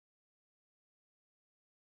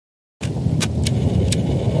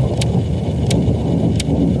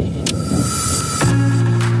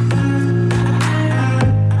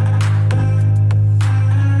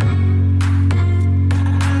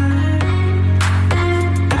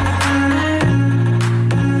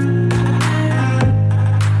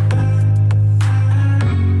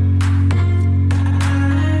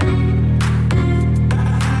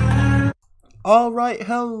All right,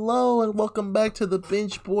 hello, and welcome back to the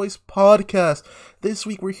Binge Boys podcast. This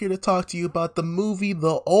week we're here to talk to you about the movie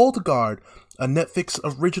The Old Guard, a Netflix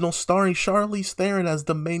original starring Charlize Theron as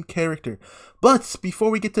the main character. But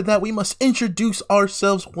before we get to that, we must introduce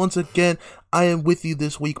ourselves once again. I am with you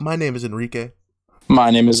this week. My name is Enrique. My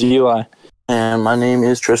name is Eli. And my name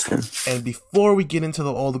is Tristan. And before we get into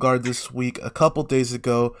The Old Guard this week, a couple days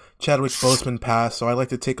ago, Chadwick Boseman passed, so I'd like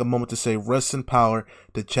to take a moment to say rest in power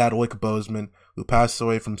to Chadwick Boseman, who passed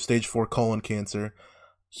away from stage 4 colon cancer.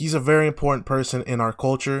 He's a very important person in our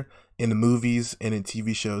culture, in the movies, and in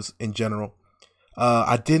TV shows in general.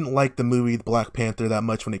 I didn't like the movie Black Panther that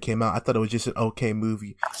much when it came out. I thought it was just an okay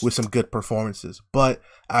movie with some good performances. But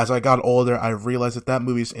as I got older, I realized that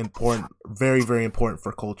movie is important, very, very important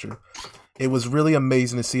for culture. It was really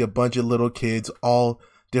amazing to see a bunch of little kids, all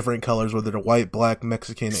different colors, whether they're white, black,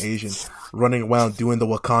 Mexican, Asian, running around doing the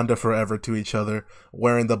Wakanda Forever to each other,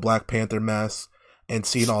 wearing the Black Panther masks, and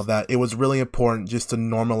seeing all that. It was really important just to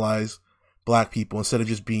normalize black people. Instead of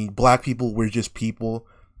just being black people, we're just people.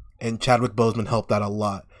 And Chadwick Boseman helped that a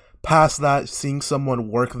lot. Past that, seeing someone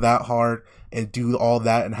work that hard and do all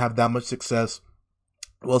that and have that much success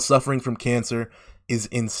while suffering from cancer is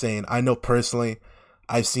insane. I know personally,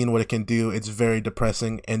 I've seen what it can do. It's very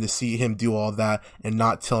depressing. And to see him do all that and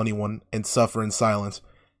not tell anyone and suffer in silence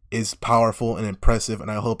is powerful and impressive.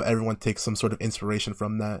 And I hope everyone takes some sort of inspiration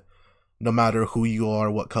from that, no matter who you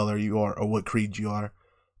are, what color you are, or what creed you are.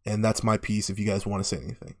 And that's my piece if you guys want to say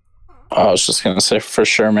anything. I was just going to say, for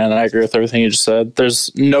sure, man, I agree with everything you just said.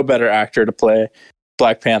 There's no better actor to play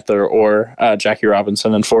Black Panther or Jackie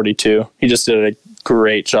Robinson in 42. He just did a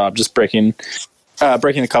great job just breaking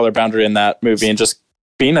the color boundary in that movie and just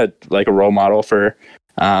being a role model for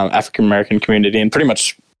African American community and pretty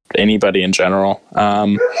much anybody in general.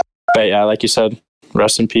 But yeah, like you said,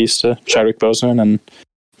 rest in peace to Chadwick Boseman, and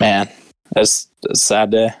man, it's a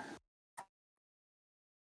sad day.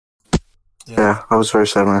 Yeah, I was very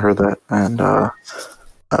sad when I heard that, and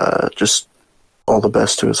just all the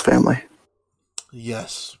best to his family.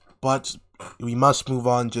 Yes, but we must move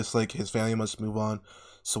on just like his family must move on,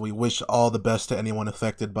 so we wish all the best to anyone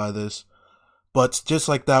affected by this. But just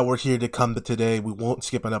like that, we're here to come to today. We won't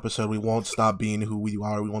skip an episode. We won't stop being who we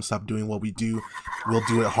are. We won't stop doing what we do. We'll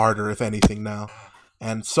do it harder, if anything, now.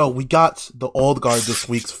 And so we got The Old Guard this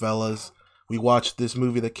week, fellas. We watched this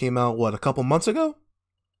movie that came out, a couple months ago?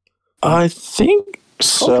 I think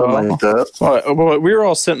so. Like that. Well, we were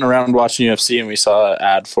all sitting around watching UFC and we saw an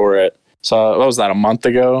ad for it. So what was that, a month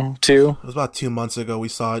ago, too? It was about 2 months ago we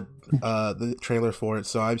saw the trailer for it.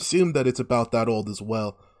 So I assume that it's about that old as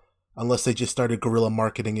well. Unless they just started guerrilla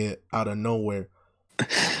marketing it out of nowhere.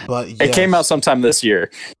 But yes, it came out sometime this year.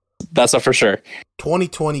 That's a for sure.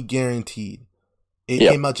 2020 guaranteed. It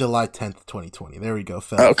came out July 10th, 2020. There we go,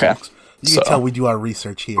 fellas. Okay. Folks. You can tell we do our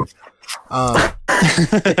research here. Did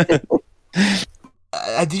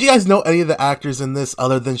you guys know any of the actors in this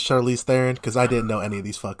other than Charlize Theron? Because I didn't know any of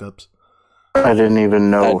these fuck-ups. I didn't even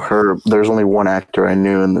know her. There's only one actor I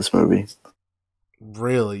knew in this movie.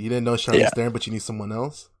 Really? You didn't know Charlize Theron, but you knew someone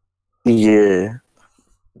else? Yeah.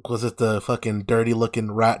 Was it the fucking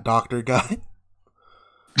dirty-looking rat doctor guy?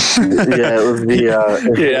 Yeah, it was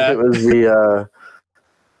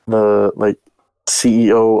the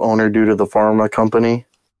CEO owner due to the pharma company.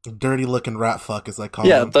 Dirty-looking rat fuck, as I call him.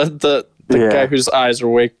 Yeah, the guy whose eyes are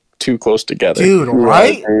way too close together. Dude,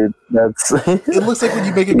 right? Yeah, dude, that's It looks like when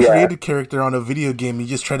you make a creative character on a video game, you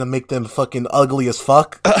just try to make them fucking ugly as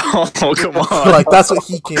fuck. Oh, come on. Like, that's what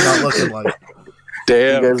he came out looking like.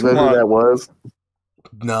 Damn, you guys know who that was?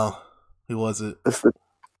 No. Who was it?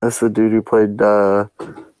 That's the dude who played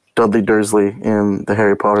Dudley Dursley in the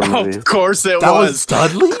Harry Potter movies. Of course it That was. was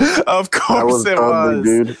Dudley? Of course it Dudley, was.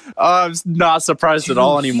 dude. I'm not surprised at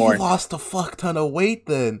all anymore. He lost a fuck ton of weight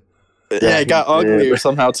then. Yeah, it got uglier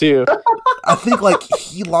somehow too. I think,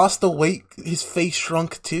 he lost the weight, his face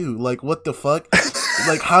shrunk too. Like, what the fuck?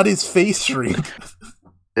 How did his face shrink?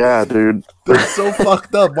 Yeah, dude. That's so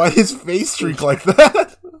fucked up. Why did his face shrink like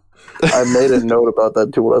that? I made a note about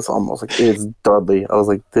that too. I was almost like, it's Dudley. I was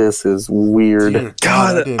like, this is weird. Dear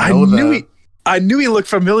God, I knew he looked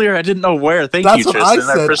familiar. I didn't know where. Thank you, Tristan. That's what I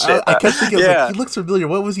said. appreciate that. I kept thinking, he looks familiar.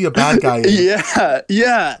 What was he a bad guy in?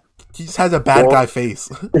 Yeah. He just has a bad guy face.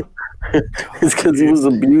 It's because he was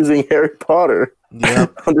abusing Harry Potter. Yeah.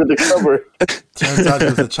 Under the cover. Turns out he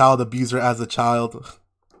was a child abuser as a child.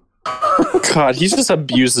 God, he just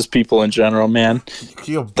abuses people in general, man.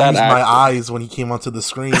 He abused my eyes when he came onto the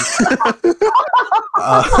screen.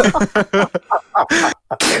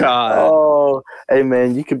 God. Oh, hey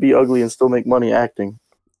man, you could be ugly and still make money acting.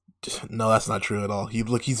 No, that's not true at all.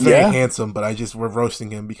 He's very Yeah. handsome, but we're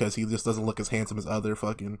roasting him because he just doesn't look as handsome as other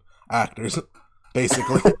fucking actors.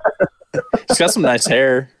 Basically, He's got some nice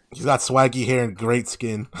hair. he's got swaggy hair and great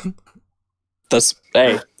skin. That's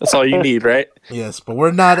all you need, right? Yes, but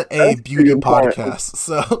we're not a beauty good point. podcast,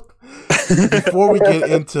 so before we get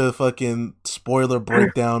into fucking spoiler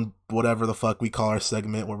breakdown, whatever the fuck we call our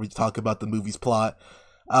segment where we talk about the movie's plot,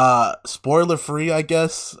 spoiler free, I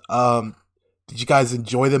guess. Did you guys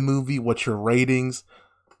enjoy the movie? What's your ratings?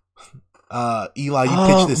 Eli, you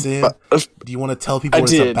pitched this in. Do you want to tell people I what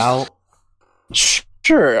did. it's about?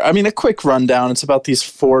 Sure. I mean, a quick rundown. It's about these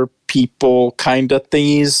 4 people kind of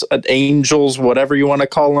thingies, angels, whatever you want to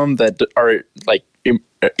call them, that are like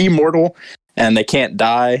immortal and they can't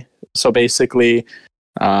die. So basically,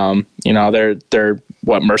 they're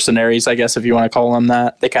what, mercenaries, I guess, if you want to call them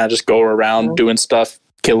that. They kind of just go around doing stuff,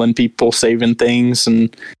 killing people, saving things,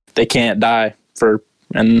 and they can't die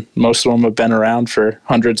and most of them have been around for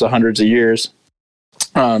hundreds of years.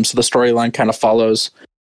 So the storyline kind of follows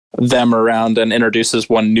them around and introduces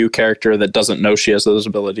one new character that doesn't know she has those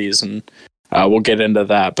abilities, and we'll get into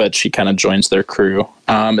that, but she kind of joins their crew.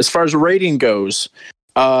 As far as rating goes,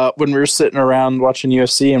 when we were sitting around watching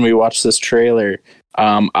UFC and we watched this trailer,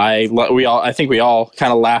 I think we all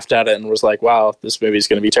kind of laughed at it and was like, wow, this movie's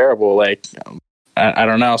going to be terrible. Like, I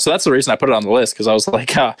don't know. So that's the reason I put it on the list, because I was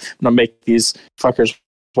like, I'm going to make these fuckers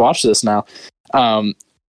watch this now.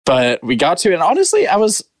 But we got to it, and honestly, I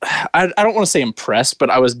don't want to say impressed, but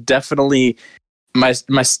I was definitely, my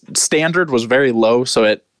standard was very low, so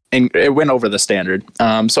it went over the standard.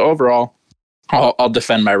 So overall, I'll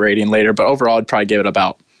defend my rating later, but overall, I'd probably give it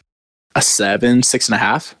about a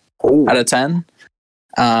 6.5 out of 10.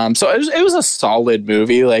 So it was a solid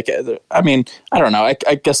movie. Like, I mean, I don't know.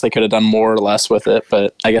 I guess they could have done more or less with it,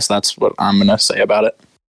 but I guess that's what I'm gonna say about it.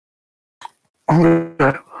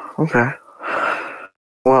 Okay.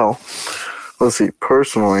 Well, let's see.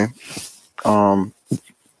 Personally, I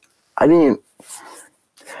didn't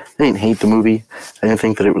hate the movie. I didn't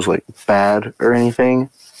think that it was like bad or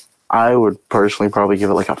anything. I would personally probably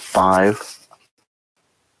give it like a 5.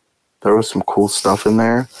 There was some cool stuff in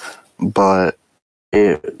there, but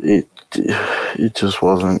it just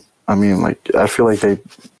wasn't. I mean, like, I feel like they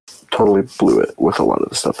totally blew it with a lot of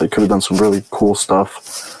the stuff. They could have done some really cool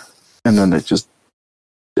stuff, and then they just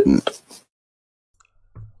didn't.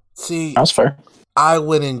 See, That's fair. I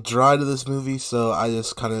went in dry to this movie, so I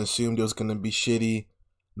just kind of assumed it was going to be shitty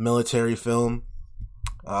military film.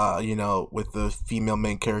 With the female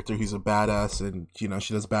main character who's a badass and, she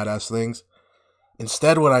does badass things.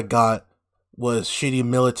 Instead, what I got was shitty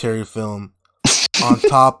military film on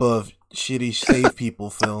top of shitty save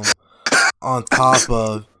people film, on top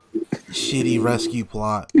of shitty rescue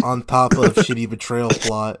plot, on top of shitty betrayal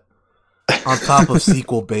plot, on top of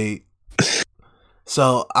sequel bait.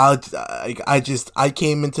 So I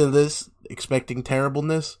came into this expecting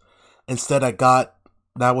terribleness. Instead, I got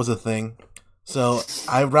that was a thing. So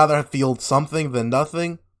I'd rather feel something than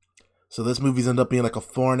nothing. So this movie's ended up being like a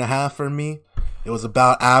 4.5 for me. It was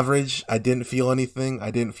about average. I didn't feel anything. I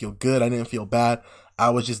didn't feel good. I didn't feel bad.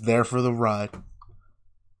 I was just there for the ride.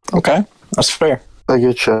 Okay, that's fair. I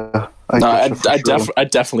get you. I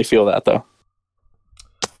definitely feel that though.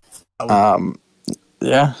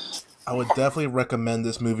 Yeah. I would definitely recommend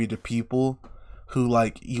this movie to people who,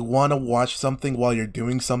 like, you want to watch something while you're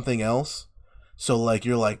doing something else. So, like,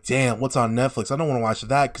 you're like, damn, what's on Netflix? I don't want to watch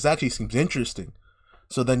that because it actually seems interesting.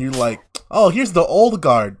 So then you're like, oh, here's the Old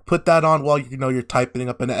Guard. Put that on while, you're typing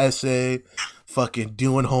up an essay, fucking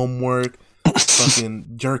doing homework,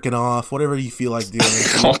 fucking jerking off, whatever you feel like doing.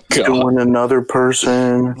 Oh, God. Doing another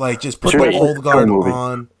person. Like, just put the Old Guard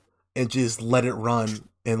on and just let it run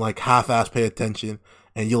and, like, half-ass pay attention.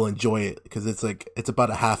 And you'll enjoy it because it's about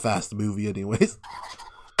a half-assed movie, anyways.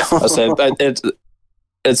 I said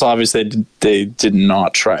it's obvious they did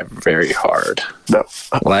not try very hard. No,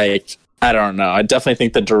 like, I don't know. I definitely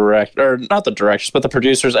think not the directors, but the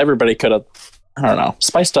producers, everybody could have, I don't know,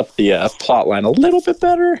 spiced up the plot line a little bit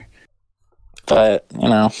better. But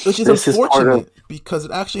which is unfortunate because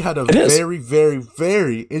it actually had a very, very,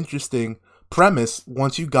 very interesting premise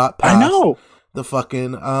once you got past. I know. The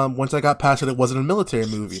fucking once I got past it wasn't a military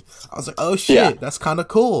movie. I was like, oh shit, that's kind of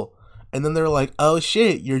cool. And then they're like, oh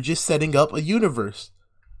shit, you're just setting up a universe.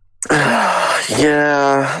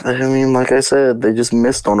 Yeah, I mean, like I said, they just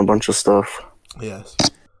missed on a bunch of stuff. Yes.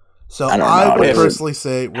 So I would personally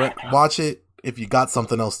say watch it if you got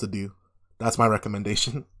something else to do. That's my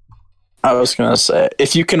recommendation. I was gonna say,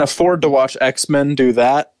 if you can afford to watch X-Men, do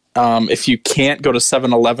that. If you can't, go to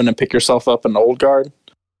 7-Eleven and pick yourself up an Old Guard.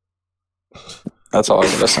 That's all I'm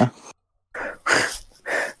gonna say.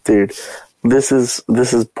 Dude, this is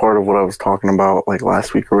part of what I was talking about like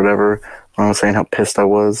last week or whatever, when I was saying how pissed I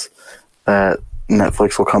was that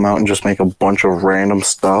Netflix will come out and just make a bunch of random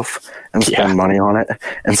stuff and spend money on it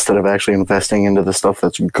instead of actually investing into the stuff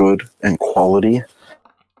that's good and quality.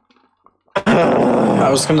 I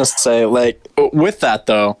was gonna say, like, with that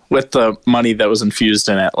though, with the money that was infused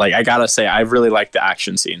in it, like, I gotta say, I really liked the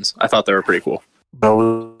action scenes. I thought they were pretty cool. That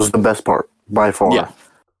was the best part by far. Yeah,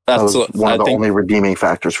 that that's was one of the only redeeming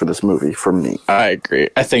factors for this movie for me. I agree.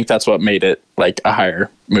 I think that's what made it like a higher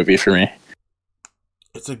movie for me.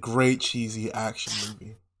 It's a great cheesy action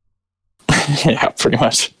movie. Yeah, pretty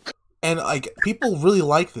much. And like people really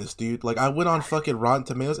like this, dude. Like I went on fucking Rotten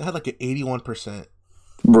Tomatoes, it had like an 81%.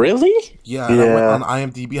 Really? Yeah, and I went on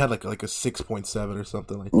IMDb, had like a 6.7 or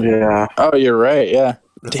something like that. Yeah. Oh, you're right. Yeah.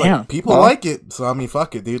 It's Damn. like, people like it, so I mean,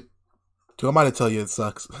 fuck it, dude. Who am I to tell you it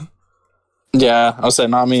sucks? Yeah, I'll say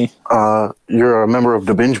not me. You're a member of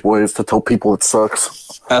the Binge Boys to tell people it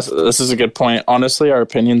sucks. This is a good point. Honestly, our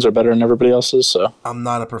opinions are better than everybody else's. So I'm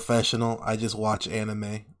not a professional. I just watch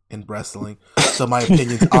anime and wrestling, so my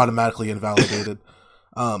opinion's automatically invalidated.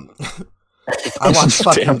 I watch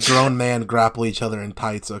fucking grown men grapple each other in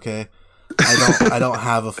tights. Okay, I don't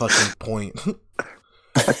have a fucking point.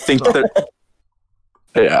 I think that.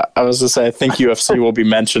 Yeah, I was gonna say I think UFC will be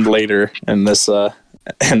mentioned later in this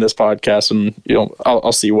podcast, and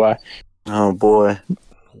I'll see why. Oh boy,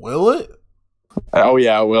 will it? Oh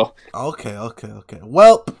yeah, I will. Okay.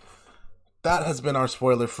 Well, that has been our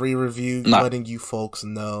spoiler-free review, letting you folks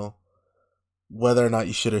know whether or not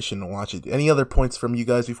you should or shouldn't watch it. Any other points from you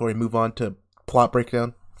guys before we move on to plot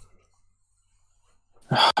breakdown?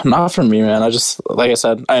 Not for me, man. I just, like I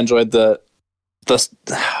said, I enjoyed the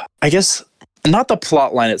I guess not the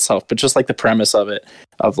plot line itself, but just like the premise of it,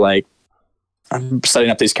 of like I'm setting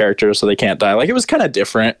up these characters so they can't die. Like it was kind of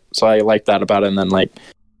different, so I like that about it. And then like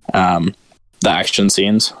the action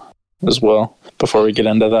scenes as well. Before we get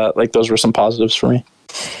into that, like those were some positives for me.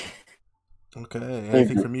 Okay,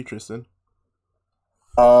 anything from you, Tristan?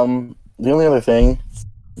 The only other thing,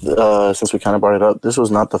 since we kind of brought it up, this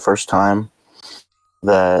was not the first time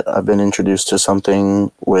that I've been introduced to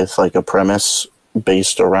something with like a premise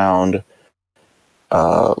based around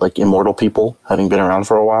like immortal people having been around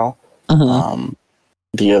for a while. Mm-hmm.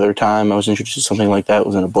 The other time I was introduced to something like that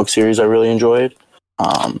was in a book series I really enjoyed.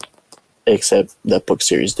 Except that book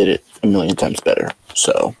series did it a million times better.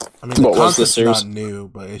 So, I mean, the concept's not new,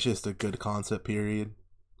 but it's just a good concept, period.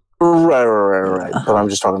 Right. But I'm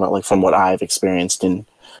just talking about like from what I've experienced and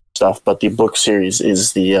stuff. But the book series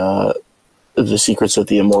is the Secrets of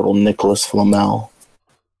the Immortal Nicholas Flamel.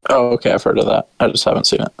 Oh, okay, I've heard of that. I just haven't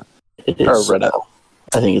seen it. It is, or read it.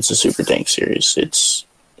 I think it's a super dank series. It's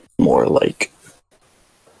more like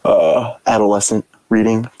adolescent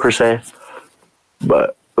reading per se,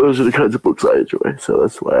 but those are the kinds of books I enjoy, so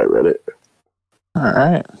that's why I read it. All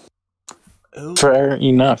right. Ooh. Fair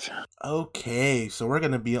enough. Okay, so we're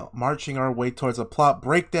going to be marching our way towards a plot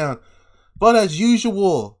breakdown. But as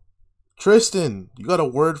usual, Tristan, you got a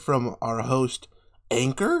word from our host,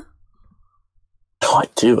 Anchor? Oh, I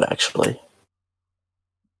do, actually.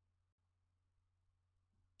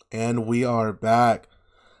 And we are back.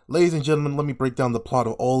 Ladies and gentlemen, let me break down the plot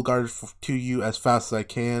of Old Guard to you as fast as I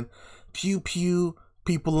can. Pew pew,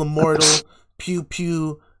 people immortal. Pew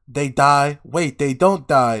pew, they die. Wait, they don't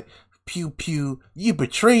die. Pew pew, you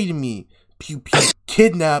betrayed me. Pew pew,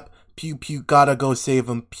 kidnap. Pew pew, gotta go save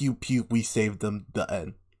them. Pew pew, we saved them. The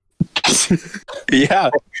end. Yeah.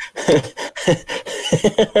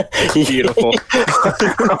 Beautiful.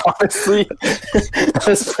 Honestly,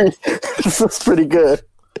 that's pretty good.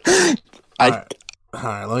 All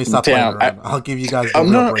right, let me stop playing around. I'll give you guys the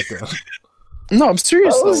real breakdown. No, I'm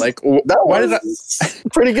serious though. Like, why did I?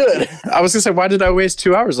 Pretty good. I was gonna say, why did I waste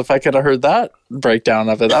 2 hours if I could have heard that breakdown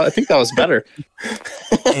of it? I think that was better.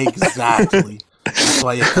 Exactly. That's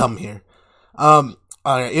why you come here. All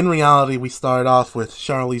right. In reality, we start off with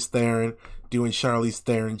Charlize Theron doing Charlize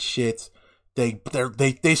Theron shit. They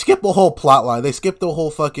skip a whole plot line. They skip the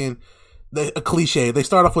whole fucking a cliche. They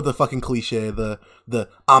start off with the fucking cliche, the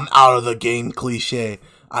I'm out of the game cliche.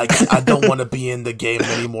 I don't want to be in the game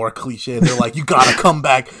anymore cliche. They're like, you gotta come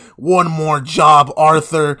back. One more job,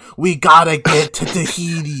 Arthur. We gotta get to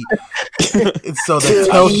Tahiti. And so they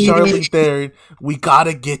tell Charlize Theron, we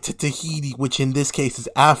gotta get to Tahiti, which in this case is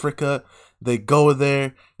Africa. They go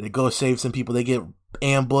there. They go save some people. They get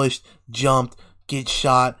ambushed, jumped, get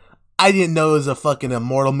shot. I didn't know it was a fucking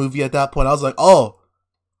immortal movie at that point. I was like, oh,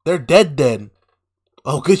 they're dead.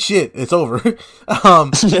 Oh, good shit. It's over.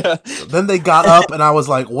 Yeah. Then they got up and I was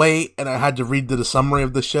like, wait. And I had to read the summary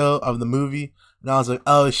of the movie. And I was like,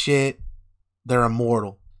 oh shit, they're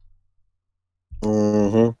immortal.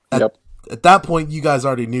 Mm-hmm. At that point, you guys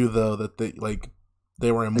already knew though that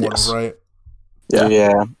they were immortal, Yes. right? Yeah.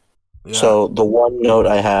 Yeah. So the one note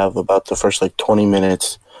I have about the first 20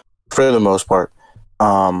 minutes, for the most part,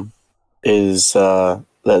 is that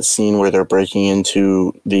scene where they're breaking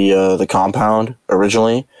into the compound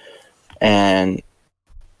originally, and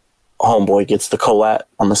homeboy gets the collat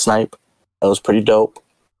on the snipe. That was pretty dope.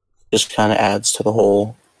 Just kind of adds to the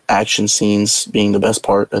whole action scenes being the best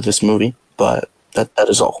part of this movie. But that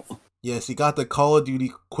is all. Yes, he got the Call of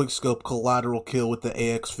Duty quickscope collateral kill with the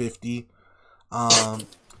AX-50.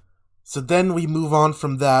 So then we move on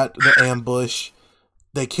from that, the ambush.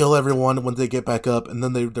 They kill everyone when they get back up, and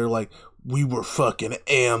then they're like, "We were fucking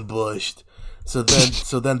ambushed." So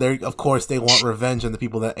then they, of course, they want revenge on the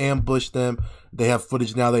people that ambushed them. They have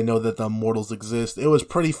footage now. They know that the immortals exist. It was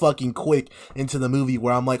pretty fucking quick into the movie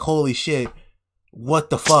where I'm like, holy shit, what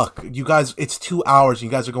the fuck? You guys, it's 2 hours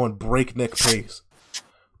and you guys are going breakneck pace.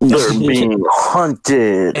 They're being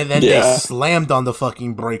hunted. And then they slammed on the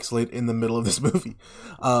fucking brakes late in the middle of this movie.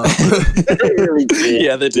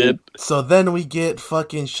 Yeah, they did. So then we get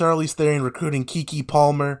fucking Charlize Theron recruiting Keke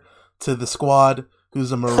Palmer to the squad,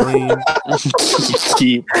 who's a Marine.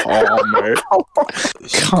 Keke Palmer.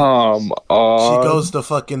 Come on. She goes to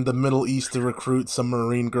fucking the Middle East to recruit some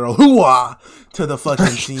Marine girl, hoo-ah, to the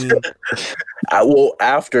fucking team. Well,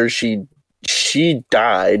 after she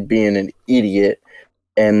died being an idiot,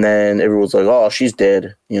 and then everyone's like, oh, she's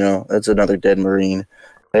dead. That's another dead Marine.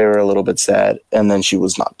 They were a little bit sad, and then she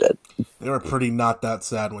was not dead. They were pretty not that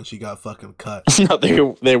sad when she got fucking cut. No, they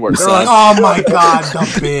were They're sad. like, oh my god, the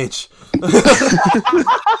bitch.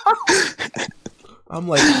 I'm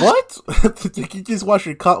like, what? You just watch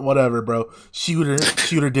your cut, whatever, bro.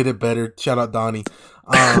 Shooter did it better. Shout out Donnie.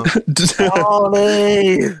 So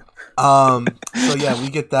yeah, we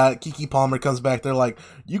get that. Keke Palmer comes back. They're like,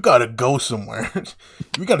 you gotta go somewhere.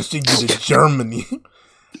 We gotta send you to Germany.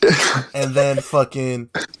 And then fucking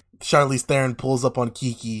Charlize Theron pulls up on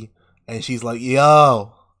Keke, and she's like,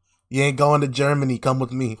 yo, you ain't going to Germany. Come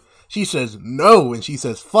with me. She says no, and she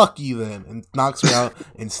says, fuck you then, and knocks her out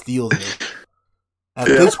and steals her. At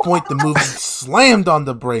this point, the movie slammed on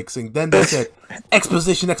the brakes, and then they said,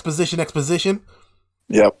 exposition.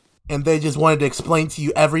 Yep. And they just wanted to explain to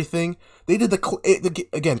you everything. They did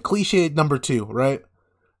again, cliche number 2, right?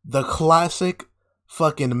 The classic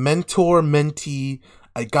fucking mentor-mentee,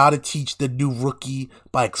 I gotta teach the new rookie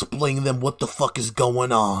by explaining them what the fuck is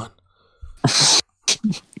going on.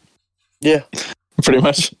 Yeah. Pretty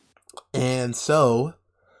much. And so,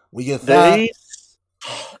 we get that.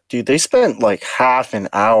 Dude, they spent half an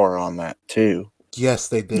hour on that, too. Yes,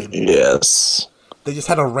 they did. Yes. They just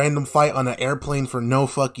had a random fight on an airplane for no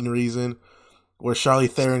fucking reason, where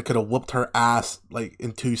Charlize Theron could have whooped her ass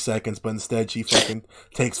in 2 seconds, but instead she fucking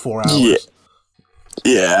takes 4 hours.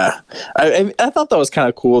 Yeah. I thought that was kind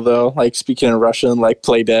of cool though. Speaking in Russian,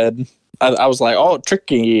 play dead. I was like, oh,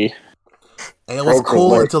 tricky. And it was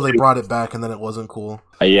cool until they brought it back, and then it wasn't cool.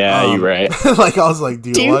 Yeah, you're right. I was like,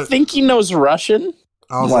 dude, do you what? think he knows Russian?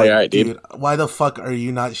 I was like, like, all right, dude, why the fuck are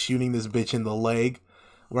you not shooting this bitch in the leg?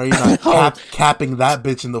 Why are you not capping that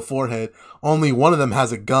bitch in the forehead? Only one of them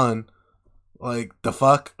has a gun. Like, the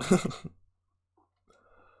fuck?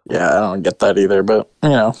 Yeah, I don't get that either, but,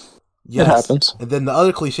 Yes. it happens. And then the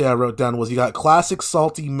other cliche I wrote down was you got classic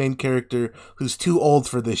salty main character who's too old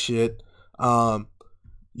for this shit.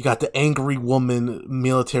 You got the angry woman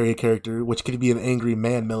military character, which could be an angry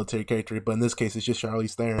man military character, but in this case it's just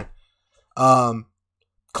Charlize Theron.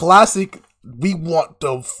 Classic, we want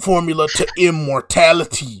the formula to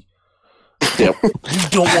immortality. Yep. We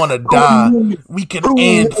don't want to die. We can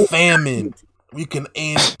end famine. We can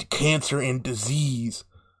end cancer and disease.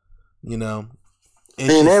 And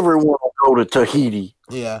everyone will go to Tahiti.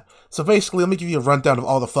 Yeah. So basically, let me give you a rundown of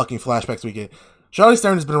all the fucking flashbacks we get. Charlize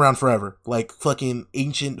Theron has been around forever. Fucking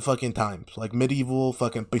ancient fucking times. Medieval,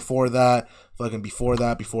 fucking before that, fucking before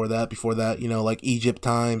that, Egypt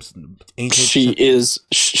times, ancient.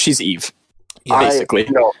 She's Eve. Yeah, basically.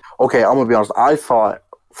 Okay, I'm going to be honest. I thought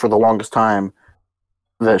for the longest time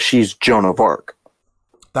that she's Joan of Arc.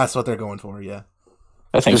 That's what they're going for, yeah.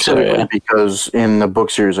 I think so, yeah. Because in the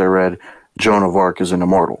book series I read, Joan of Arc is an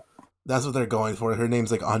immortal. That's what they're going for. Her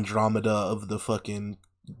name's Andromeda of the fucking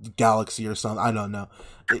galaxy or something. I don't know.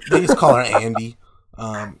 They just call her Andy.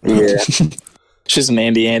 Yeah. She's an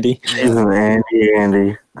Andy. She's an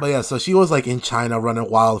Andy. But yeah, so she was in China running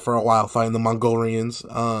wild for a while, fighting the Mongolians.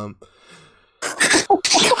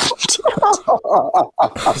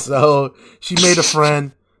 So she made a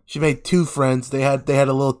friend. She made 2 friends. They had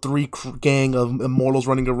a little 3 gang of immortals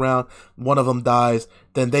running around. One of them dies.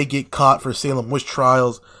 Then they get caught for Salem witch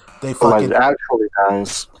trials. They But, like, fucking actually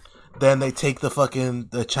dies. then they take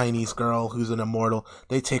the Chinese girl who's an immortal.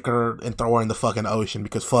 They take her and throw her in the fucking ocean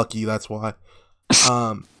because fuck you. That's why.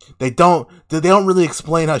 They don't really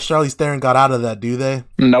explain how Charlize Theron got out of that, do they?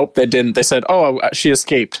 Nope, they didn't. They said, "Oh, she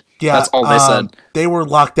escaped." Yeah, that's all they said. They were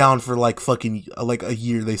locked down for like fucking like a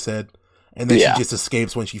year. They said, and then Yeah. she just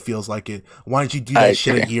escapes when she feels like it. Why didn't you do that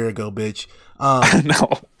shit a year ago, bitch? No,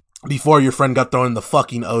 Before your friend got thrown in the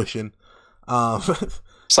fucking ocean.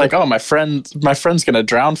 it's like, oh, my friend's gonna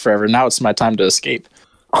drown forever. Now it's my time to escape.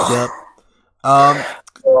 Yep.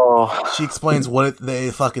 Oh, She explains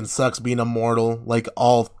it fucking sucks being immortal, like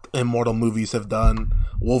all immortal movies have done.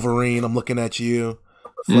 Wolverine, I'm looking at you.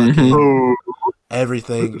 Fucking oh.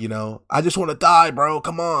 everything, you know. I just want to die, bro.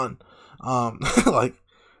 Come on. Like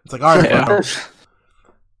it's like, all right, Yeah. bro.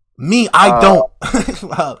 Me, I don't.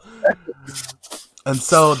 Wow. And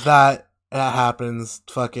so that happens.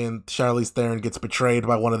 Fucking Charlize Theron gets betrayed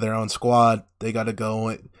by one of their own squad. They gotta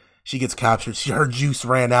go. She gets captured. Her juice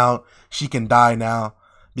ran out. She can die now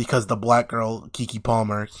because the black girl Kiki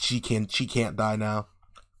Palmer. She can't die now.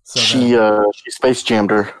 So She space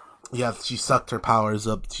jammed her. yeah, she sucked her powers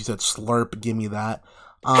up. She said, "Slurp, give me that."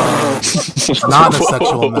 Not in a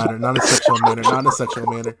sexual manner. Not in a sexual manner. Not in a sexual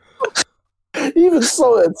manner. Even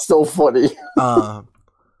so, it's still funny.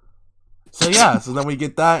 So yeah, so then we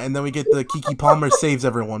get that, and then we get the Kiki Palmer saves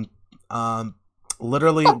everyone.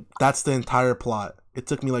 Literally, that's the entire plot. It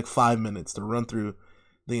took me like 5 minutes to run through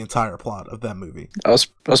the entire plot of that movie. That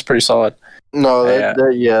was pretty solid. No,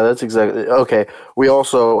 Yeah. that's exactly okay. We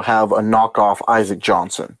also have a knockoff Isaac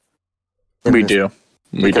Johnson. We do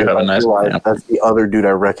Because have I a nice. realized Yeah. That's the other dude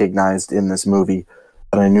I recognized in this movie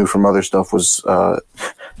that I knew from other stuff was I'm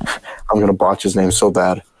gonna botch his name so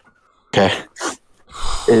bad. Okay.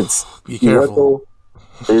 It's Be careful.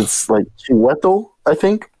 It's like Chiwetel, I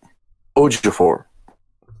think. Ejiofor.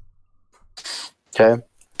 Okay.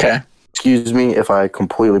 Okay. Excuse me if I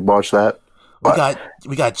completely botched that. We got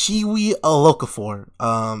Chiwetel Ejiofor,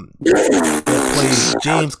 that plays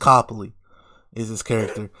James Copley, is his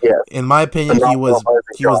character. Yeah. In my opinion, The he was knockoff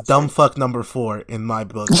Isaac Johnson. dumb fuck number 4 in my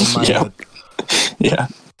book. In my Yeah. head.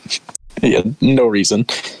 Yeah. No reason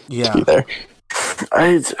Yeah. to be there.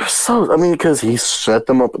 Because he set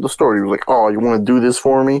them up at the store. He was like, "Oh, you want to do this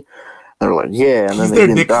for me?" And they're like, "Yeah." And He's then they their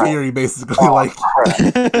didn't Nick die. Fury, basically. Oh, Like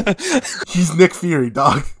crap. he's Nick Fury,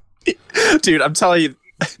 dog. Dude, I'm telling you,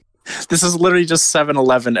 this is literally just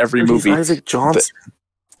 7-Eleven every He's movie. Isaac Johnson.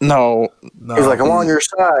 No, No, He's like, "I'm on your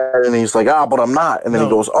side," and he's like, "But I'm not." And then No.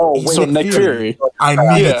 he goes, "Oh, wait." so Nick Nick Fury. Fury. I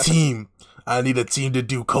need Yeah. a team. I need a team to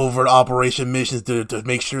do covert operation missions to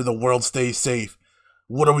make sure the world stays safe.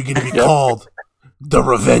 What are we going to be Yep. called? The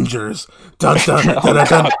Revengers. Dun dun dun dun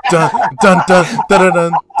dun dun dun dun dun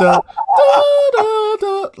dun dun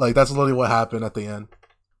dun. Like that's literally what happened at the end.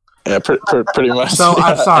 Yeah, pretty much. So Yeah,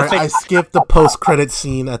 I'm sorry, I think- skipped the post-credit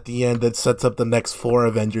scene at the end that sets up the next 4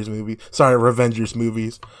 Avengers movies. Sorry, Revengers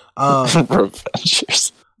movies.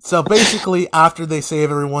 Revengers. So basically, after they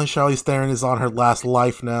save everyone, Charlize Theron is on her last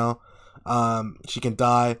life now. She can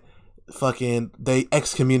die. Fucking, they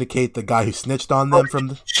excommunicate the guy who snitched on them from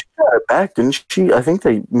the. She got it back, didn't she? I think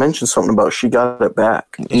they mentioned something about she got it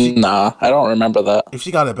back. Nah, I don't remember that. If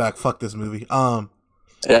she got it back, fuck this movie.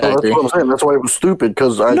 Yeah, I That's agree. what I'm saying. That's why it was stupid,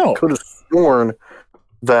 because I No. could have sworn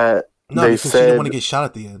that No, they because she didn't said want to get shot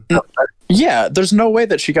at the end. Yeah, there's no way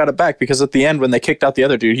that she got it back because at the end when they kicked out the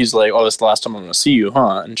other dude, he's like, "Oh, this is the last time I'm going to see you,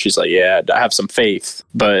 huh?" And she's like, "Yeah, I have some faith,"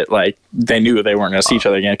 but like they knew they weren't going to see each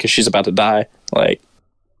other again because she's about to die. Like,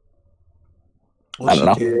 Well, I she don't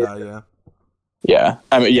know. can die, yeah. yeah,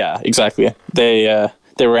 I mean, yeah, exactly.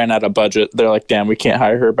 They ran out of budget. They're like, "Damn, we can't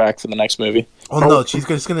hire her back for the next movie." Oh no, she's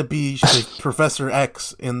gonna be Professor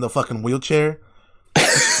X in the fucking wheelchair.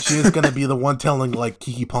 She is gonna be the one telling like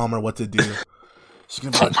Kiki Palmer what to do. She's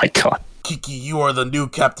gonna be Oh like, my god. Kiki, you are the new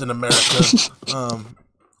Captain America.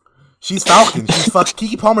 She's Falcon.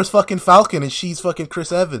 Kiki Palmer's fucking Falcon, and she's fucking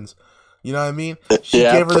Chris Evans. You know what I mean? She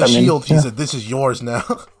Yeah, gave her the I mean, shield. She yeah. said, "This is yours now."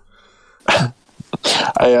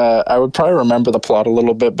 I would probably remember the plot a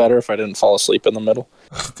little bit better if I didn't fall asleep in the middle.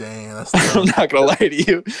 Dang, that's I'm tough. not gonna lie to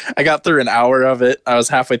you. I got through an hour of it. I was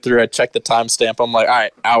halfway through. I checked the timestamp. I'm like, all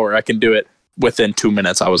right, hour. I can do it. Within 2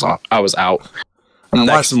 minutes, I was out. I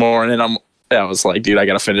Next morning, I was like, dude, I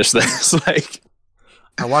gotta finish this. Like,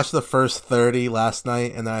 I watched the first 30 last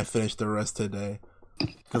night, and then I finished the rest today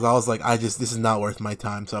because I was like, this is not worth my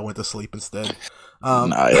time, so I went to sleep instead.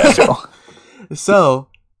 nah, yeah, Joe. So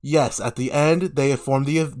yes, at the end they formed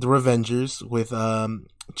the Revengers with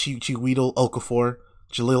Chiwetel Ejiofor,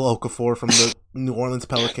 Jaleel Okafor from the New Orleans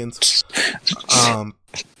Pelicans.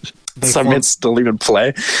 Some might still even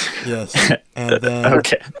play. Yes, and then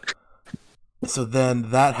Okay. so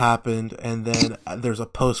then that happened, and then there's a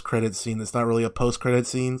post-credit scene that's not really a post-credit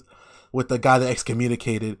scene with the guy that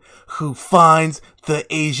excommunicated who finds the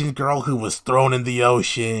Asian girl who was thrown in the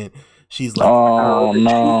ocean. She's like, Oh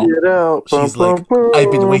no. Get out. she's like,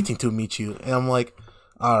 I've been waiting to meet you. And I'm like,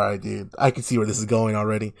 all right, dude, I can see where this is going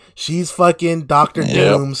already. She's fucking Doctor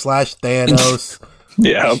Doom / Thanos.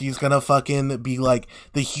 Yeah. She's gonna fucking be like,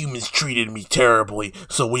 the humans treated me terribly,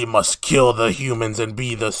 so we must kill the humans and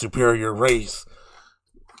be the superior race.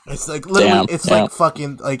 It's like, literally, like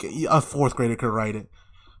fucking, like, a fourth grader could write it.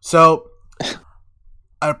 So,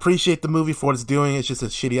 I appreciate the movie for what it's doing. It's just a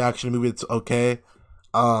shitty action movie. It's okay.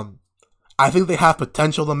 I think they have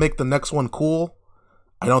potential to make the next one cool.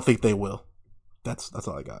 I don't think they will. That's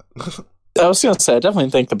all I got. I was gonna say, I definitely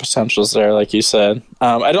think the potential's there, like you said.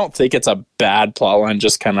 I don't think it's a bad plotline,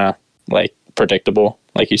 just kind of like predictable,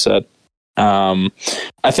 like you said.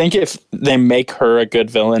 I think if they make her a good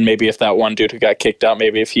villain, maybe if that one dude who got kicked out,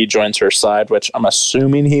 maybe if he joins her side, which I'm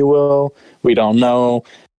assuming he will. We don't know.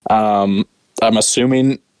 I'm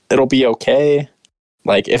assuming it'll be okay.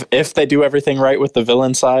 Like if they do everything right with the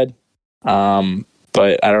villain side.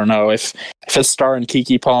 But I don't know if it's starring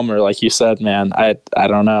Keke Palmer, like you said, man. I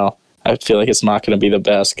don't know. I feel like it's not going to be the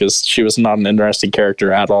best because she was not an interesting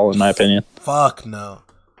character at all, in my opinion. Fuck no.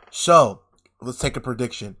 So let's take a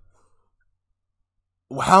prediction.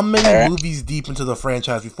 How many movies deep into the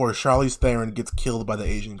franchise before Charlize Theron gets killed by the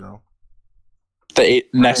Asian girl? The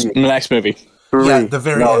next movie. Yeah, the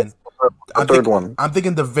very end. The third one. I'm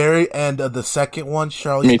thinking the very end of the second one,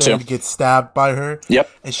 Charlize Theron gets stabbed by her. Yep.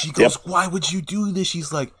 And she goes, "Why would you do this?"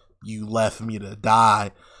 She's like, "You left me to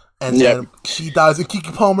die." And then she dies, and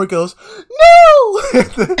Keke Palmer goes, "No!"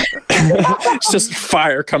 It's just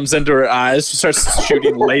fire comes into her eyes. She starts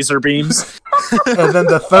shooting laser beams. And then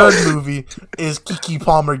the third movie is Keke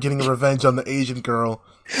Palmer getting revenge on the Asian girl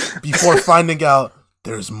before finding out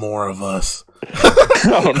there's more of us.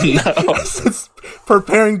 Oh no. It's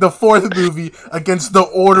preparing the fourth movie against the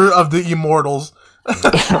Order of the Immortals.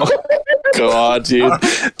 God, dude.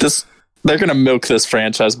 They're going to milk this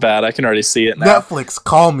franchise bad. I can already see it now. Netflix,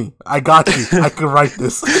 call me. I got you. I can write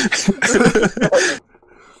this.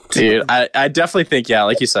 Dude, I definitely think,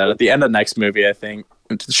 like you said, at the end of the next movie, I think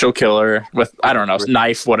she'll kill her with, I don't know,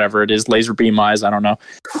 knife, whatever it is, laser beam eyes, I don't know.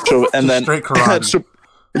 And then straight karate.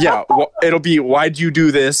 It'll be, "Why'd you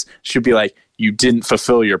do this?" She'll be like, "You didn't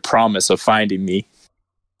fulfill your promise of finding me."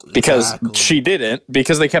 Because she didn't,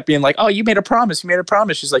 because they kept being like, "Oh, you made a promise,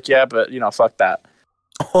 She's like, "Yeah, but, fuck that."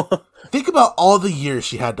 Think about all the years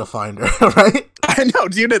she had to find her, right? I know,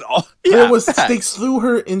 dude. They threw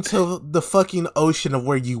her into the fucking ocean of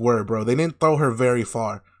where you were, bro. They didn't throw her very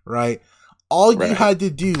far, right? All you had to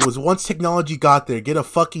do was, once technology got there, get a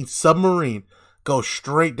fucking submarine, go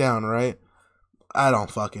straight down, right? I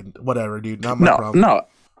don't fucking whatever, dude. Not my problem. No,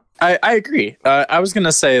 I agree. I was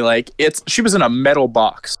gonna say, like, she was in a metal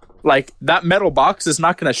box. Like, that metal box is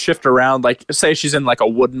not going to shift around. Like, say she's in like a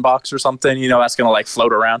wooden box or something, that's going to like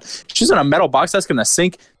float around. She's in a metal box that's going to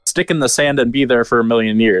sink, stick in the sand, and be there for a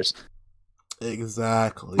million years.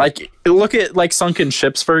 Exactly. Like, look at like sunken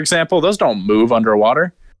ships, for example. Those don't move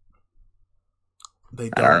underwater. They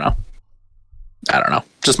don't. I don't know.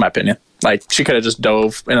 Just my opinion. Like, she could have just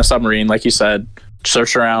dove in a submarine, like you said,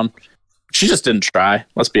 searched around. She just didn't try.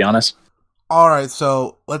 Let's be honest. All right,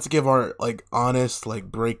 so let's give our honest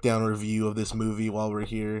breakdown review of this movie while we're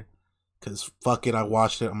here, because fuck it, I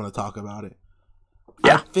watched it. I'm gonna talk about it.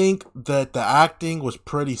 Yeah. I think that the acting was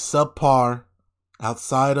pretty subpar.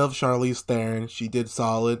 Outside of Charlize Theron, she did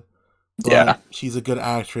solid. But she's a good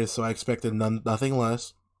actress, so I expected nothing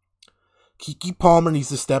less. Keke Palmer needs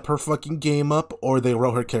to step her fucking game up, or they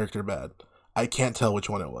wrote her character bad. I can't tell which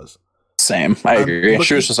one it was. Same. I agree.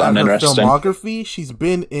 She was just uninteresting. Her filmography, she's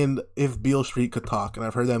been in If Beale Street Could Talk, and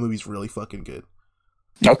I've heard that movie's really fucking good.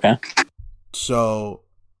 Okay. So,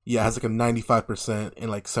 yeah, it has like a 95%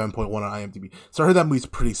 and 7.1 on IMDb. So I heard that movie's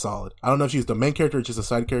pretty solid. I don't know if she was the main character or just a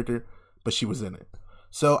side character, but she was in it.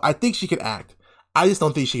 So I think she can act. I just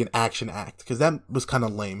don't think she can act, because that was kind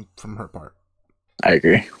of lame from her part. I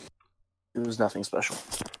agree. It was nothing special.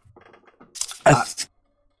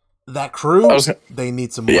 That crew, they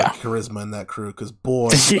need some more charisma in that crew, because boy,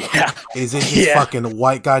 is it just fucking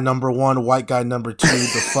white guy number 1, white guy number 2,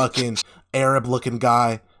 the fucking Arab looking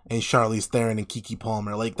guy, and Charlize Theron and Keke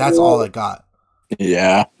Palmer. That's all I got.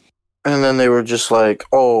 Yeah. And then they were just like,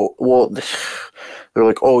 oh, well, they're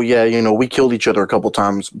like, oh yeah, we killed each other a couple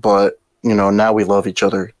times, but now we love each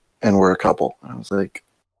other and we're a couple. I was like,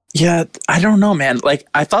 Yeah, I don't know, man. Like,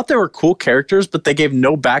 I thought they were cool characters, but they gave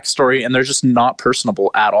no backstory and they're just not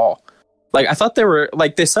personable at all. Like, I thought they were,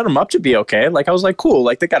 like, they set them up to be okay. Like, I was like, cool,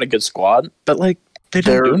 like, they got a good squad, but, like, they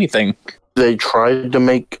didn't do anything. They tried to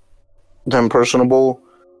make them personable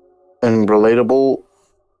and relatable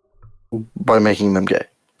by making them gay.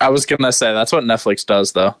 I was going to say, that's what Netflix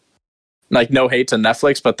does, though. Like, no hate to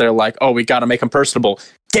Netflix, but they're like, oh, we got to make them personable.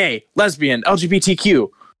 Gay, lesbian, LGBTQ.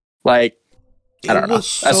 Like, I don't know. It was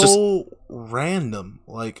so random.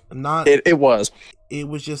 Like, not... It was. It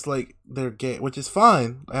was just like, they're gay, which is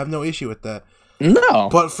fine. I have no issue with that. No.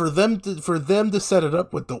 But for them to set it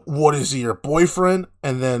up with the, what is he, your boyfriend?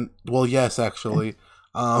 And then, well, yes, actually.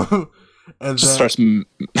 And just then, starts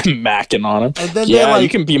macking on him. And then yeah, you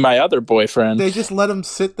can be my other boyfriend. They just let him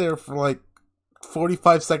sit there for like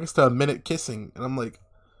 45 seconds to a minute kissing. And I'm like,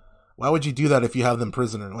 why would you do that if you have them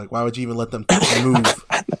prisoner? Like, why would you even let them move?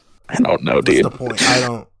 I don't know, dude. What's the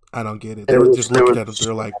point? I don't get it. They were just looking at him.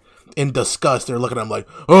 They're like, in disgust. They're looking at him like,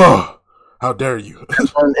 oh, how dare you?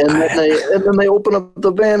 and then they open up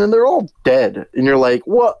the van and they're all dead. And you're like,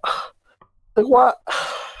 what? Like, what?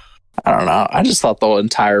 I don't know. I just thought the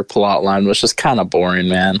entire plot line was just kind of boring,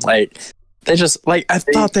 man. Like, they just, like, I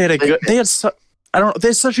thought they had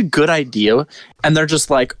such a good idea, and they're just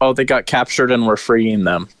like, oh, they got captured and we're freeing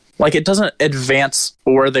them. Like, it doesn't advance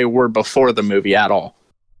where they were before the movie at all.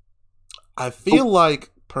 I feel like,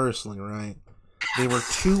 personally, right, they were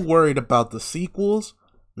too worried about the sequels,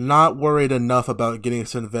 not worried enough about getting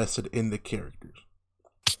us invested in the characters.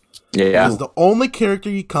 Yeah. Because the only character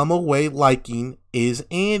you come away liking is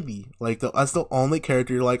Andy. Like, that's the only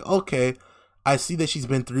character you're like, okay, I see that she's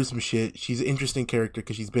been through some shit. She's an interesting character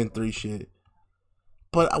because she's been through shit.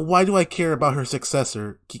 But why do I care about her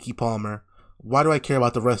successor, Keke Palmer? Why do I care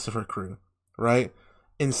about the rest of her crew? Right?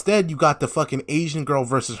 Instead, you got the fucking Asian girl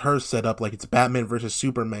versus her set up like it's Batman versus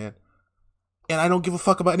Superman. And I don't give a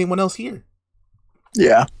fuck about anyone else here.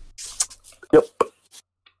 Yeah. Yep.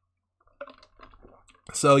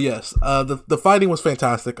 So, yes, the fighting was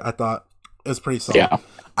fantastic, I thought. It was pretty solid. Yeah.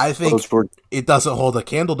 I think it doesn't hold a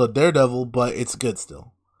candle to Daredevil, but it's good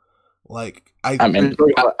still. Like, I mean,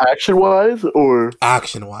 action-wise or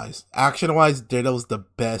action-wise, Daredevil's the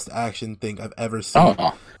best action thing I've ever seen.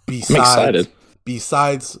 Oh, I'm excited.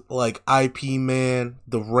 Besides, like, IP Man,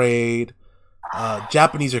 The Raid,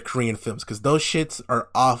 Japanese or Korean films, because those shits are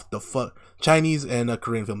off the fuck. Chinese and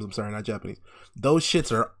Korean films. I'm sorry, not Japanese. Those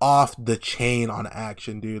shits are off the chain on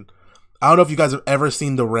action, dude. I don't know if you guys have ever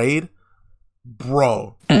seen The Raid.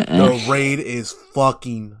 Bro, The Raid is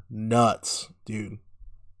fucking nuts, dude.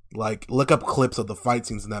 Like, look up clips of the fight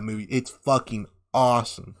scenes in that movie. It's fucking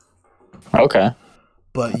awesome. Okay.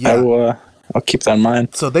 But yeah. I'll keep that in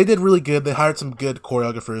mind. So they did really good. They hired some good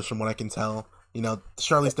choreographers from what I can tell. You know,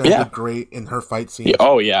 Charlize Theron did great in her fight scenes. Yeah,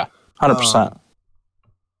 oh, yeah. 100%.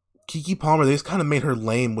 Keke Palmer, they just kind of made her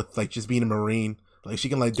lame with, like, just being a Marine. Like, she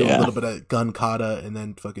can, like, do a little bit of gun kata and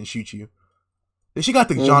then fucking shoot you. She got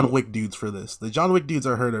the John Wick dudes for this. The John Wick dudes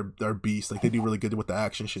are beasts. Like, they do really good with the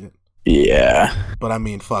action shit. Yeah. But I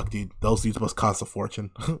mean, fuck, dude. Those dudes must cost a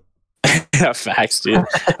fortune. Yeah, facts, dude.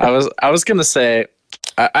 I was gonna say,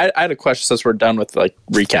 I had a question since we're done with, like,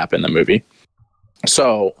 recapping the movie.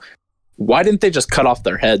 So, why didn't they just cut off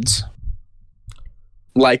their heads?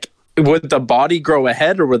 Like, would the body grow a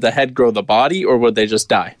head, or would the head grow the body, or would they just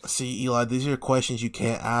die? See, Eli, these are questions you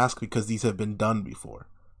can't ask because these have been done before.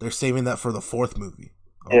 They're saving that for the fourth movie.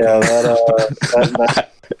 Okay? Yeah, that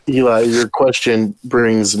Eli, your question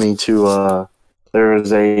brings me to there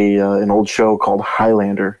is an old show called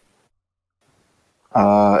Highlander,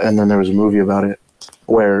 and then there was a movie about it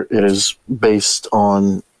where it is based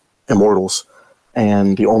on immortals,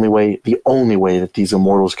 and the only way that these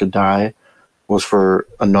immortals could die was for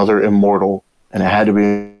another immortal, and it had to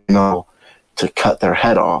be to cut their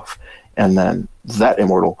head off, and then that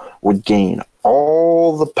immortal would gain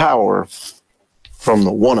all the power from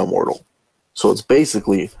the one immortal. So it's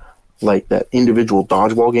basically like that individual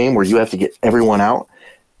dodgeball game where you have to get everyone out,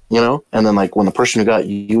 and then, like, when the person who got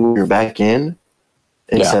you're back in,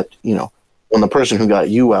 except when the person who got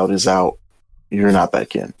you out is out, you're not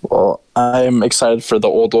back in. Well, I'm excited for the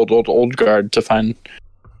old guard to find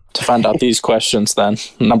out these questions. Then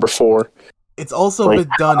number 4. It's also been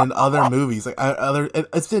done in other movies. Like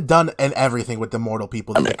it's been done in everything with the mortal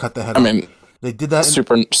people. They cut the head off. They did that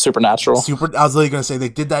in Supernatural. I was literally gonna say they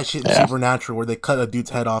did that shit in Supernatural where they cut a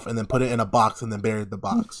dude's head off and then put it in a box and then buried the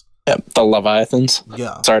box. Yeah, the Leviathans.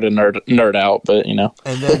 Yeah. Sorry to nerd out, but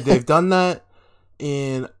And then they've done that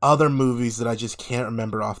in other movies that I just can't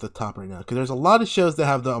remember off the top right now. Because there's a lot of shows that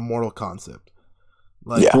have the immortal concept,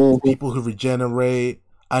 like people who regenerate.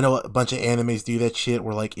 I know a bunch of animes do that shit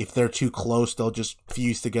where like if they're too close, they'll just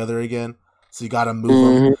fuse together again. So you gotta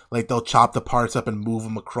move them. Like they'll chop the parts up and move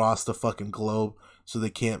them across the fucking globe so they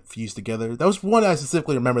can't fuse together. That was one I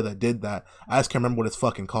specifically remember that did that. I just can't remember what it's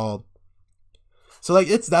fucking called. So like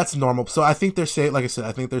that's normal. So I think they're like I said,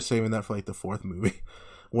 I think they're saving that for like the fourth movie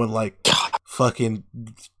when like fucking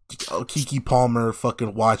Kiki Palmer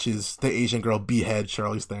fucking watches the Asian girl behead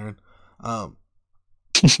Charlize Theron.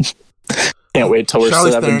 Can't wait till we're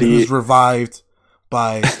Charlize 70. Theron, who's revived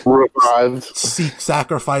by Revived.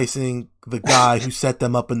 sacrificing the guy who set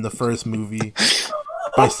them up in the first movie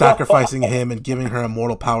by sacrificing him and giving her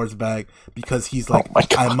immortal powers back because he's like,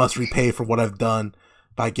 I must repay for what I've done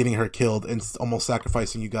by getting her killed and almost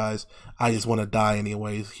sacrificing you guys. I just want to die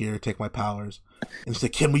anyways. Here, take my powers. And she's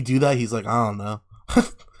like, can we do that? He's like, I don't know.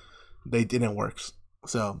 They didn't work.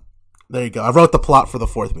 So there you go. I wrote the plot for the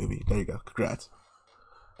fourth movie. There you go. Congrats.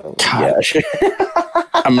 God. Yeah.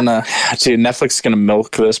 Netflix is gonna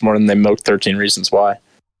milk this more than they milked 13 Reasons Why.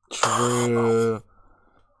 True.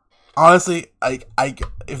 Honestly, I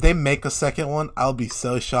if they make a second one, I'll be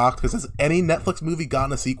so shocked because has any Netflix movie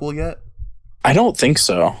gotten a sequel yet? I don't think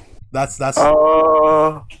so. That's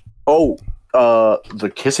The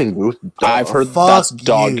Kissing Booth. I've heard that's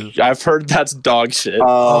dog. I've heard that's dog shit.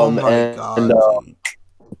 Oh my god.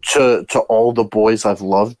 To all the boys I've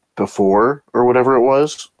loved before, or whatever it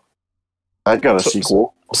was, that got a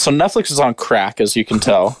sequel. So Netflix is on crack, as you can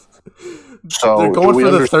tell. So they're going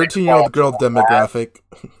for the 13-year-old girl demographic.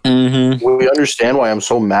 Mm-hmm. We understand why I'm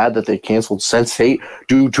so mad that they canceled Sense8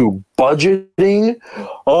 due to budgeting.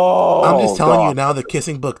 Oh, I'm just telling you now, the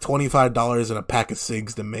Kissing Book $25 and a pack of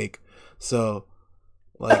cigs to make. So,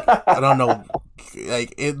 like, I don't know,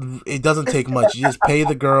 like it doesn't take much. You just pay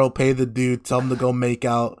the girl, pay the dude, tell them to go make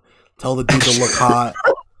out, tell the dude to look hot.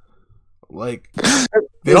 Like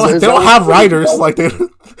they don't have writers. Like they don't.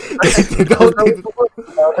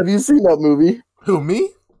 Have you seen that movie? Who,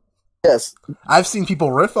 me? Yes, I've seen people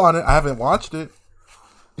riff on it. I haven't watched it.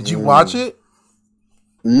 Did you watch it?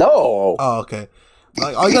 No. Oh, okay.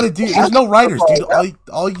 Like all you gotta do, there's no writers, dude.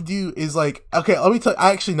 All you do is like, okay. Let me tell.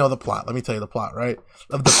 I actually know the plot. Let me tell you the plot, right?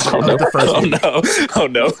 Of the first. Oh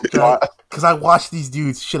no! Because I watched these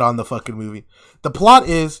dudes shit on the fucking movie. The plot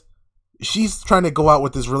is she's trying to go out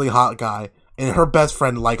with this really hot guy, and her best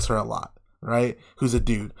friend likes her a lot, right? Who's a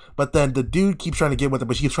dude. But then the dude keeps trying to get with her,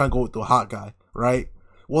 but she keeps trying to go with the hot guy, right?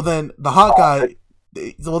 Well, then the hot guy,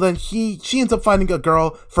 she ends up finding a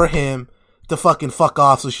girl for him to fucking fuck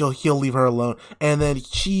off, so he'll leave her alone, and then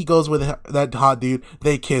she goes with that hot dude.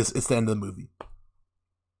 They kiss. It's the end of the movie.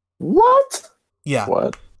 What? Yeah.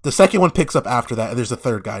 What? The second one picks up after that, and there's a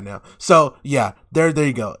third guy now. So yeah, there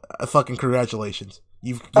you go. Fucking congratulations.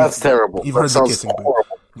 That's terrible. You've heard the Kissing Booth.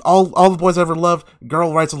 All the boys I ever loved.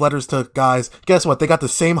 Girl writes letters to guys. Guess what? They got the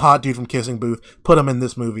same hot dude from Kissing Booth. Put him in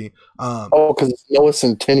this movie. Because it's Noah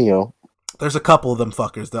Centineo. There's a couple of them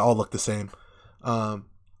fuckers that all look the same.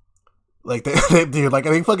 Like they dude, like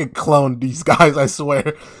they fucking cloned these guys. I swear.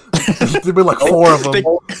 There've been like 4 of them.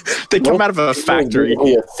 They come out of a factory.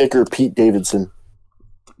 A thicker Pete Davidson.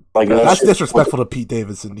 Like that's disrespectful to Pete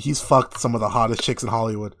Davidson. He's fucked some of the hottest chicks in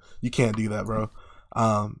Hollywood. You can't do that, bro.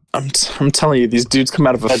 I'm telling you, these dudes come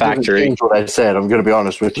out of a factory. That's what I said. I'm gonna be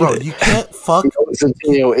honest with you. Bro, you can't fuck.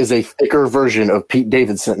 Centineo is a thicker version of Pete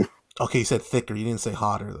Davidson. Okay, you said thicker. You didn't say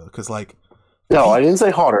hotter though, because like. No, I didn't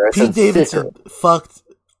say hotter. I Pete said Davidson thicker. Fucked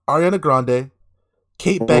Ariana Grande,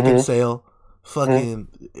 Kate Beckinsale. Fucking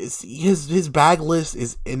his bag list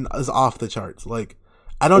is off the charts. Like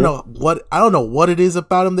I don't know what it is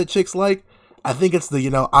about him that chicks like. I think it's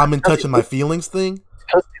the I'm in touch with my feelings thing.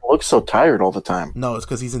 Because he looks so tired all the time. No, it's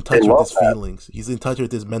because he's in touch with his feelings. He's in touch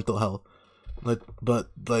with his mental health. But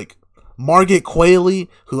like Margaret Qualley,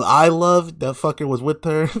 who I love, that fucker was with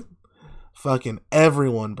her. Fucking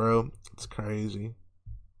everyone, bro. It's crazy.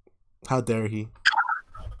 How dare he?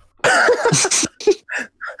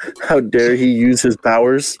 How dare he use his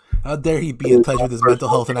powers? How dare he be in touch with his mental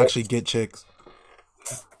health and actually get chicks?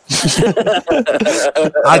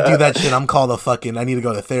 I do that shit. I'm called I need to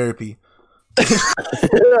go to therapy.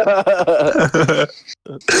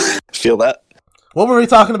 Feel that? What were we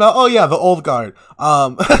talking about? Oh yeah, the old guard.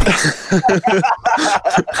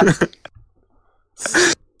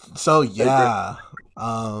 So yeah.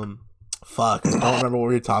 Fuck. I don't remember what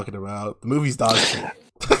we were talking about. The movie's dog shit.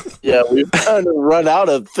 Yeah, we've kind of run out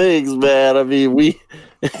of things, man. I mean,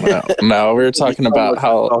 No, we were talking about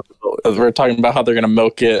how they're gonna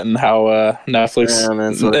milk it and how Netflix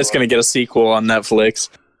is gonna get a sequel on Netflix.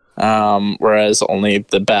 Whereas only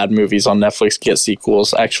the bad movies on Netflix get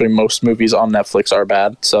sequels. Actually, most movies on Netflix are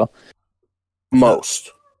bad. So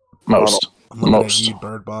most. I'm looking Most. at you,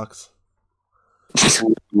 Bird Box.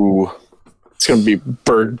 Ooh. It's gonna be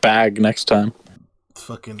Bird Bag next time.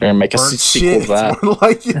 Fucking They're gonna make a burnt sequel shit. to that. It's more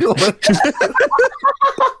like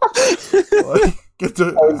like, get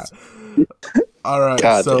to. All right,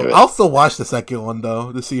 God damn so it. I'll still watch the second one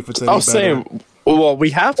though to see if it's any I'll better. say, well, we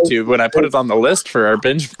have to when I put it on the list for our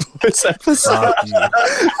binge boys episode. Fuck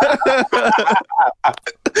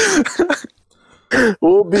you.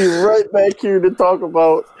 We'll be right back here to talk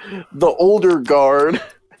about the older guard.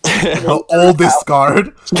 The oldest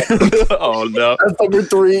guard, Oh no, That's number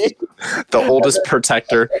 3. the oldest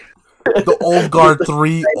protector. the old guard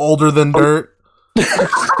 3, older than dirt.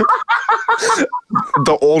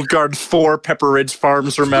 The old guard 4 Pepper Ridge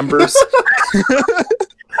Farms remembers.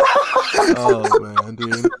 Oh man,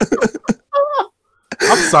 dude.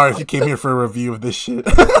 I'm sorry if you came here for a review of this shit.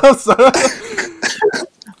 I'm sorry.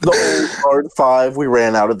 The old guard 5. We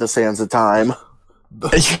ran out of the sands of time.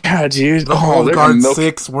 Yeah, dude. The Oh, old they're guard gonna milk-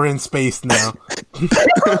 6, we're in space now.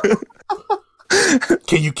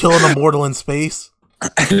 Can you kill an immortal in space?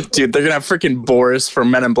 Dude, they're gonna have freaking Boris from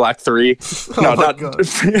Men in Black 3. Oh No, my not. God.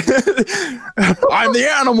 I'm the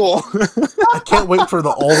animal. I can't wait for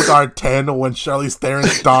the old guard 10 when Charlize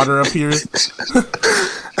Theron's daughter appears.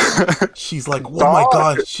 She's like, oh my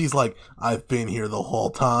god. She's like, I've been here the whole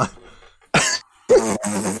time.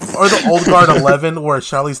 Or the old guard 11 where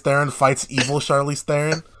Charlize Theron fights evil Charlize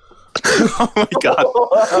Theron. Oh my god,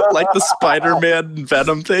 like the Spider-Man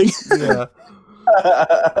Venom thing. Yeah.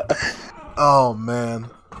 Oh man.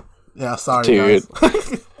 Yeah, sorry Dude. guys.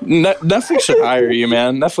 Netflix should hire you,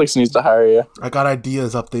 man. Netflix needs to hire you. I got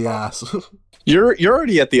ideas up the ass. You're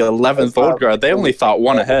already at the 11th old guard. They only thought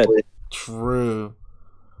one ahead. True.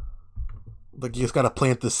 Like you just gotta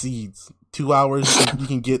plant the seeds. 2 hours, you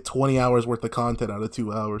can get 20 hours worth of content out of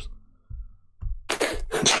 2 hours.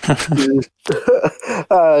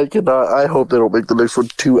 I cannot. I hope they don't make the next one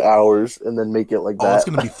 2 hours and then make it like Oh, that. it's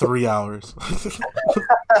gonna be 3 hours.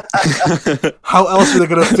 How else are they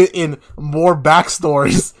gonna fit in more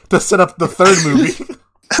backstories to set up the third movie?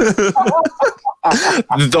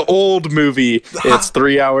 The old movie. It's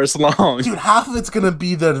 3 hours long. Dude, half of it's gonna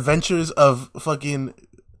be the adventures of fucking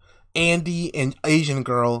Andy and Asian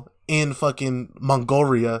girl in fucking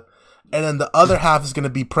Mongolia, and then the other half is gonna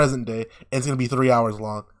be present day, and it's gonna be 3 hours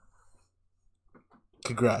long.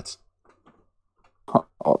 Congrats.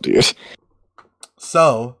 Oh, dude.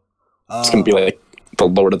 So, It's gonna be like the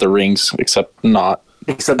Lord of the Rings, except not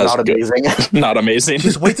Except That's not good. amazing. not amazing.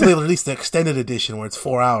 just wait till they release the extended edition where it's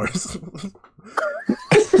 4 hours.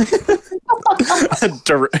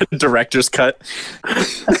 Director's cut.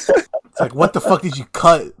 It's like, what the fuck did you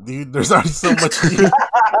cut, dude? There's already so much. You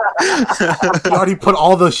already put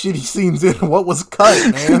all those shitty scenes in. What was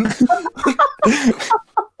cut, man?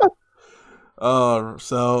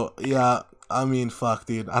 So yeah. I mean, fuck,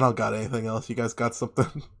 dude. I don't got anything else. You guys got something?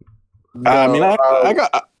 I mean,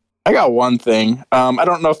 I got one thing. I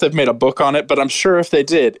don't know if they've made a book on it, but I'm sure if they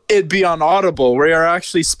did, it'd be on Audible. We are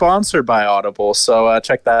actually sponsored by Audible, so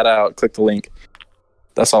check that out. Click the link.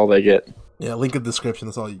 That's all they get. Yeah, link in the description.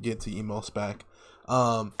 That's all you get to email us back.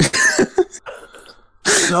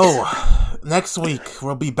 So next week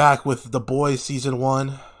we'll be back with The Boys season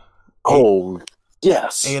 1. Oh,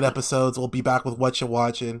 yes. 8 episodes. We'll be back with What You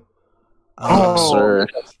Watching. Oh. Sir,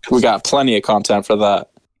 we got plenty of content for that.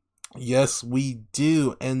 Yes, we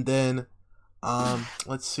do. And then,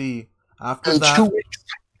 let's see. After In that, 2 weeks,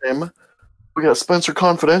 Tim, we got Spencer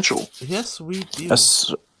Confidential. yes, we do.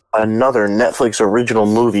 Yes. Another Netflix original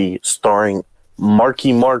movie starring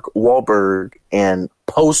Marky Mark Wahlberg and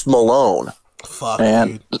Post Malone. Fuck,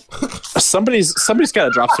 Man. dude. Somebody's got to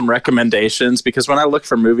drop some recommendations, because when I look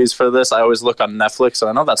for movies for this, I always look on Netflix, and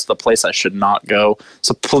I know that's the place I should not go.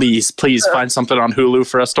 So please find something on Hulu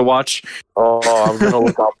for us to watch. Oh, I'm going to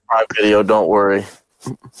look on Prime Video, don't worry.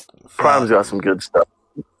 Prime's got some good stuff.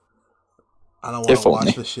 I don't want If to watch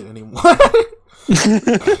only. this shit anymore.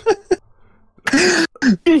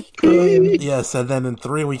 Yes, and then in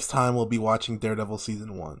 3 weeks' time, we'll be watching Daredevil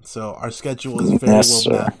season 1. So our schedule is very Yes, well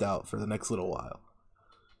sir. mapped out for the next little while.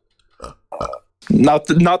 Not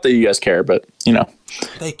that you guys care, but you know.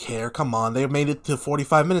 They care. Come on, they made it to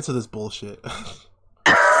 45 minutes of this bullshit.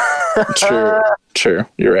 True.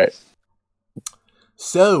 You're right. We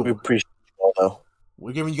So appreciate it all, though.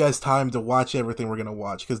 we're giving you guys time to watch everything we're gonna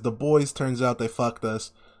watch, because The Boys, turns out they fucked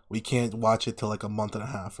us. We can't watch it till like a month and a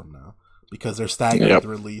half from now because they're staggering Yep. the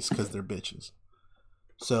release because they're bitches.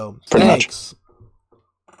 So Pretty much. thanks.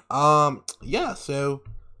 Yeah. So,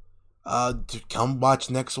 to come watch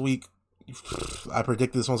next week. I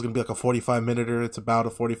predict this one's gonna be like a 45 minuter. It's about a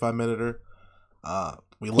 45 minuter.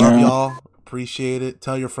 We love y'all. Appreciate it.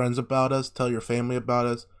 Tell your friends about us. Tell your family about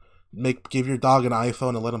us. Give your dog an iPhone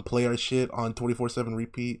and let him play our shit on 24/7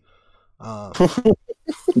 repeat.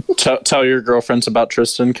 Tell your girlfriends about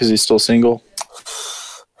Tristan because he's still single.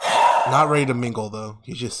 Not ready to mingle though.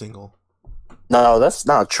 He's just single. No, that's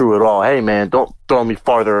not true at all. Hey, man, don't throw me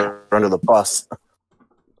farther under the bus.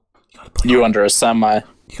 You under a semi.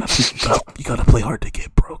 You gotta play hard to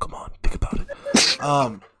get, bro. Come on, think about it.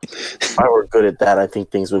 If I were good at that, I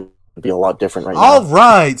think things would be a lot different right All now.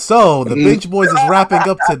 right, so the Binge Boys is wrapping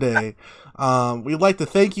up today. We'd like to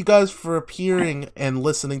thank you guys for appearing and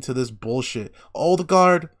listening to this bullshit. Old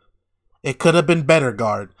guard, it could have been better,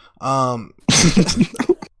 guard.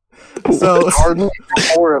 So Pardon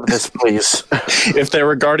more of this, please. If they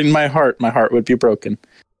were guarding my heart would be broken.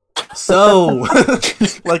 So,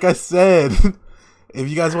 like I said, if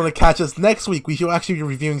you guys want to catch us next week, we will actually be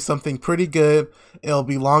reviewing something pretty good. It'll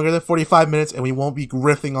be longer than 45 minutes, and we won't be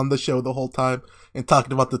riffing on the show the whole time and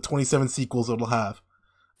talking about the 27 sequels it'll have.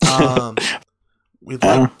 We'd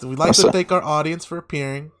like to thank our audience for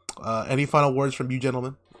appearing. Any final words from you,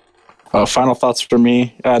 gentlemen? Final thoughts for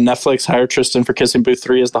me. Netflix hire Tristan for Kissing Booth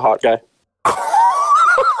 3 as the hot guy.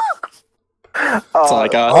 That's all I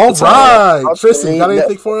got. All right. Tristan, you got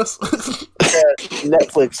anything for us?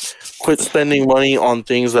 Netflix, quit spending money on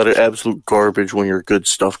things that are absolute garbage when your good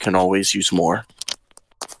stuff can always use more.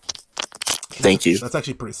 Thank you. That's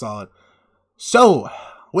actually pretty solid. So,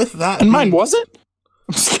 with that... And mine wasn't?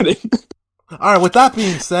 I'm just kidding. Alright, with that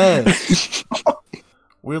being said,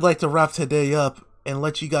 we'd like to wrap today up and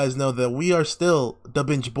let you guys know that we are still the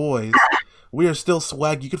Binge Boys. We are still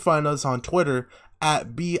swag. You can find us on Twitter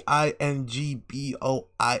at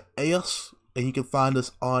BINGBOIS, and you can find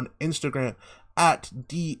us on Instagram at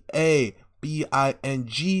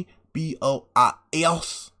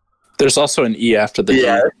DABINGBOIS. There's also an E after the D,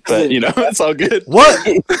 but it's all good. What?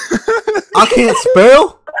 I can't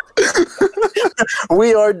spell?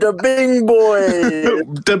 We are the Bing Boys.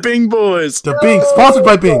 The Bing Boys. The Bing, sponsored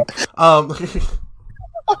by Bing.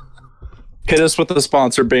 Hit us with a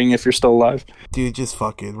sponsor, Bing, if you're still alive. Dude, just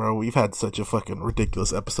fucking, bro. We've had such a fucking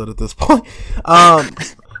ridiculous episode at this point.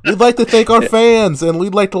 We'd like to thank our fans, and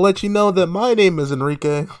we'd like to let you know that my name is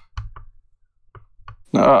Enrique.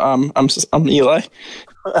 I'm Eli.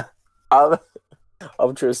 I'm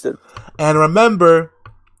Tristan. And remember,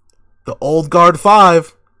 the Old Guard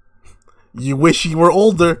 5. You wish you were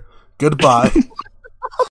older. Goodbye.